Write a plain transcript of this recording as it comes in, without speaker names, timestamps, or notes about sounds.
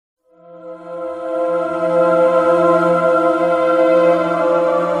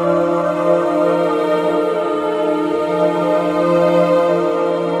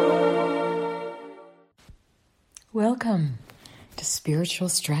spiritual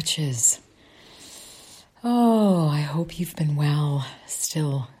stretches. Oh, I hope you've been well,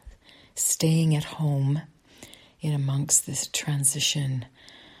 still staying at home in amongst this transition.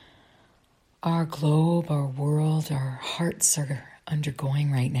 Our globe, our world, our hearts are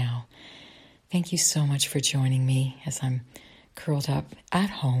undergoing right now. Thank you so much for joining me as I'm curled up at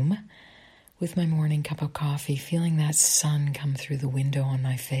home with my morning cup of coffee, feeling that sun come through the window on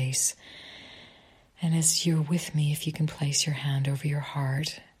my face. And as you're with me, if you can place your hand over your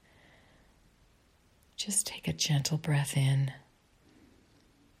heart, just take a gentle breath in,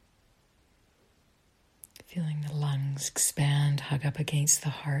 feeling the lungs expand, hug up against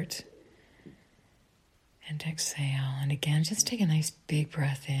the heart, and exhale. And again, just take a nice big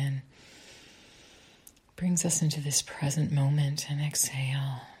breath in. Brings us into this present moment, and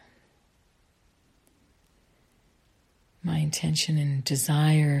exhale. My intention and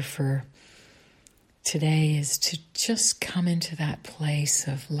desire for today is to just come into that place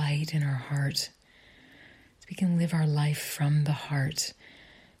of light in our heart. So we can live our life from the heart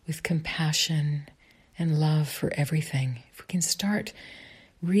with compassion and love for everything. If we can start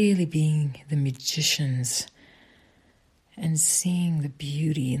really being the magicians and seeing the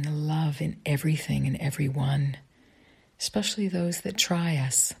beauty and the love in everything and everyone, especially those that try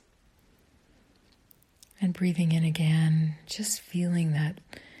us. And breathing in again, just feeling that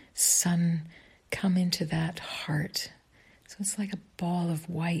sun come into that heart. So it's like a ball of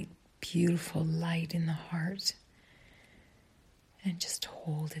white, beautiful light in the heart. And just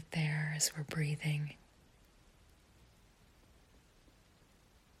hold it there as we're breathing.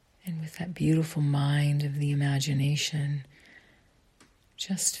 And with that beautiful mind of the imagination,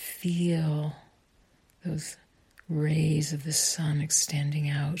 just feel those rays of the sun extending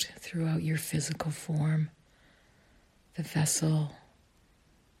out throughout your physical form, the vessel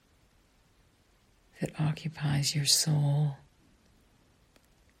that occupies your soul,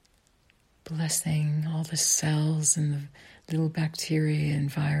 blessing all the cells and the little bacteria and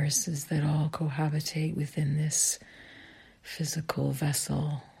viruses that all cohabitate within this physical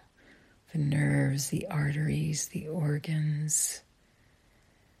vessel, the nerves, the arteries, the organs.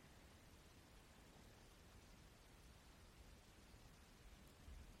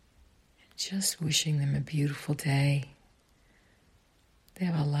 Just wishing them a beautiful day. They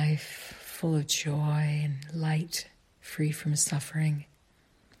have a life full of joy and light, free from suffering.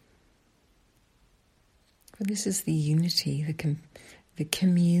 For this is the unity, the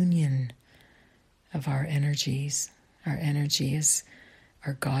communion of our energies. Our energy is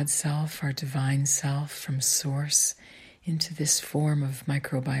our God self, our divine self from source into this form of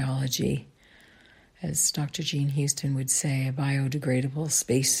microbiology. As Dr. Jean Houston would say, a biodegradable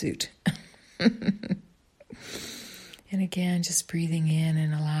spacesuit. And again, just breathing in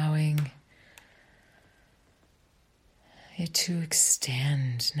and allowing it to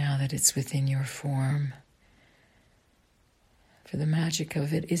extend now that it's within your form. For the magic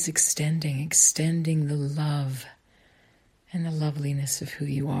of it is extending the love and the loveliness of who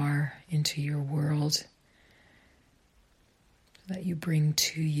you are into your world. So that you bring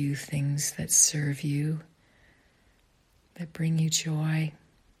to you things that serve you, that bring you joy.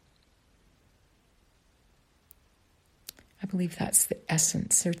 I believe that's the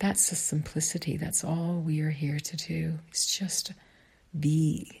essence, or that's the simplicity. That's all we are here to do. It's just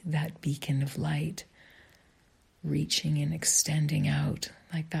be that beacon of light, reaching and extending out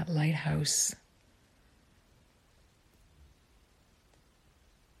like that lighthouse.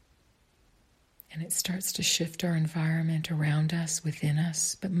 And it starts to shift our environment around us, within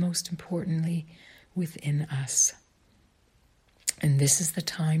us, but most importantly, within us. And this is the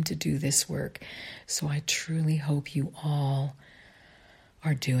time to do this work. So I truly hope you all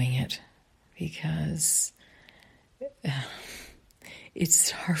are doing it, because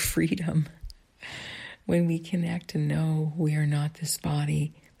it's our freedom when we connect and know we are not this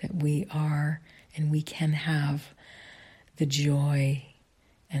body, that we are, and we can have the joy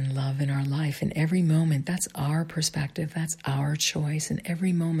and love in our life in every moment. That's our perspective. That's our choice. In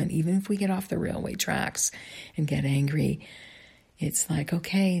every moment, even if we get off the railway tracks and get angry, it's like,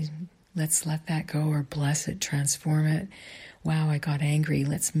 okay, let's let that go, or bless it, transform it. Wow, I got angry.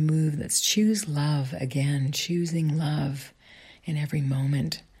 Let's move. Let's choose love again, choosing love in every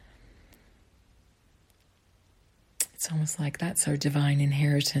moment. It's almost like that's our divine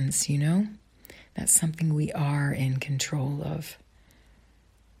inheritance, you know? That's something we are in control of.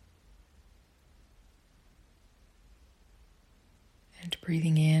 And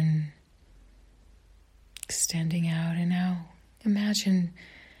breathing in, extending out, and now imagine,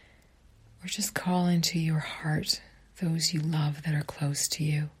 or just call into your heart those you love that are close to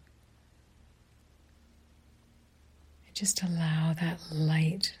you. Just allow that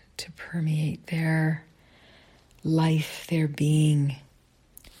light to permeate their life, their being,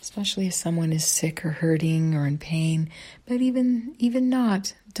 especially if someone is sick or hurting or in pain. But even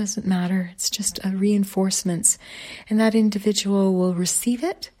not, it doesn't matter. It's just a reinforcement, and that individual will receive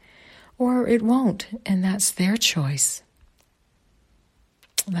it or it won't, and that's their choice.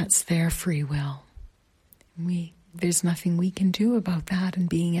 That's their free will. There's nothing we can do about that, and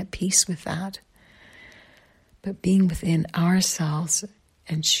being at peace with that. But being within ourselves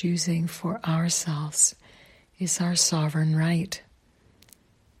and choosing for ourselves is our sovereign right.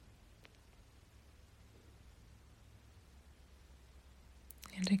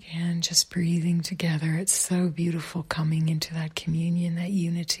 And again, just breathing together. It's so beautiful coming into that communion, that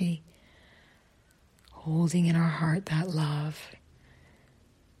unity, holding in our heart that love.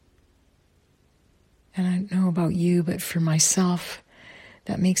 And I don't know about you, but for myself,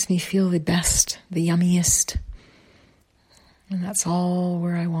 that makes me feel the best, the yummiest. And that's all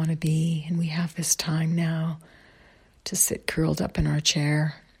where I want to be. And we have this time now to sit curled up in our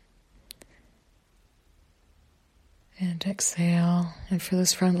chair and exhale. And for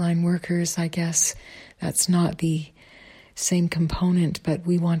those frontline workers, I guess that's not the same component, but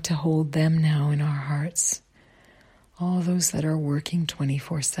we want to hold them now in our hearts. All those that are working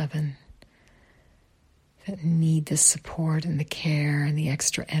 24/7, that need the support and the care and the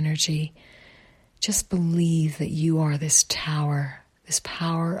extra energy. Just believe that you are this tower, this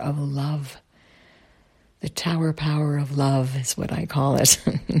power of love. The tower power of love is what I call it.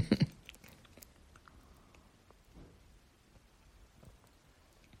 And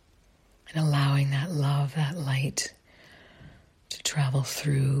allowing that love, that light to travel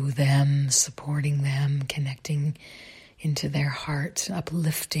through them, supporting them, connecting into their heart,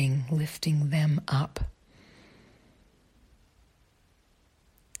 uplifting, lifting them up.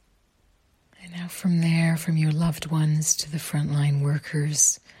 And now from there, from your loved ones to the frontline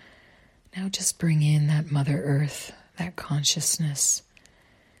workers, now just bring in that Mother Earth, that consciousness,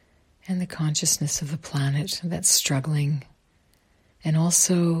 and the consciousness of the planet that's struggling, and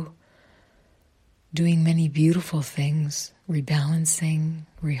also doing many beautiful things, rebalancing,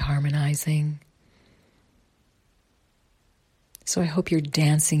 reharmonizing. So I hope you're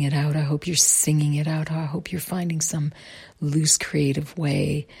dancing it out. I hope you're singing it out. I hope you're finding some loose, creative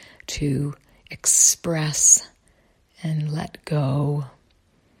way to express and let go.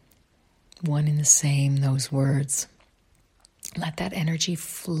 One and the same, those words. Let that energy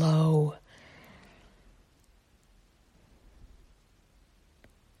flow.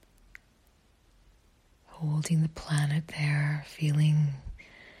 Holding the planet there, feeling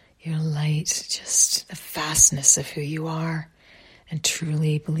your light, just the vastness of who you are, and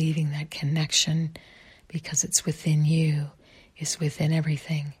truly believing that connection, because it's within you, is within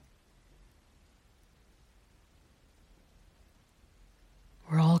everything.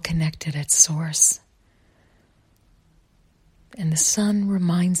 We're all connected at source. And the sun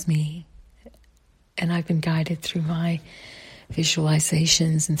reminds me, and I've been guided through my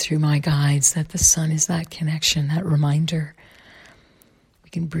visualizations and through my guides, that the sun is that connection, that reminder. We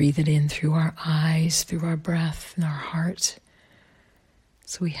can breathe it in through our eyes, through our breath, and our heart.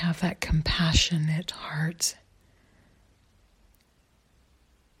 So we have that compassionate heart.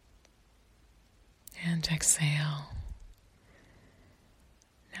 And exhale.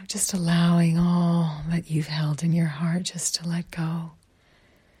 Now just allowing all that you've held in your heart just to let go.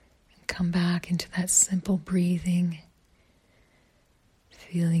 And come back into that simple breathing.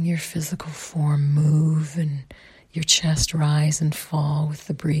 Feeling your physical form move and your chest rise and fall with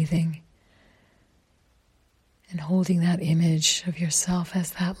the breathing. And holding that image of yourself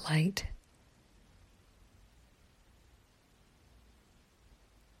as that light.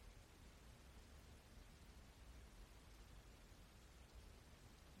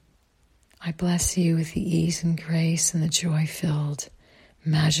 I bless you with the ease and grace and the joy-filled,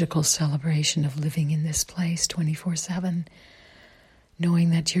 magical celebration of living in this place 24/7, knowing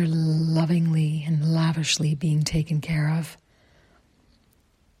that you're lovingly and lavishly being taken care of.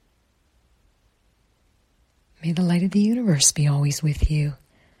 May the light of the universe be always with you.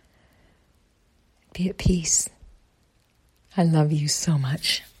 Be at peace. I love you so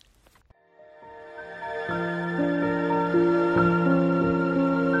much.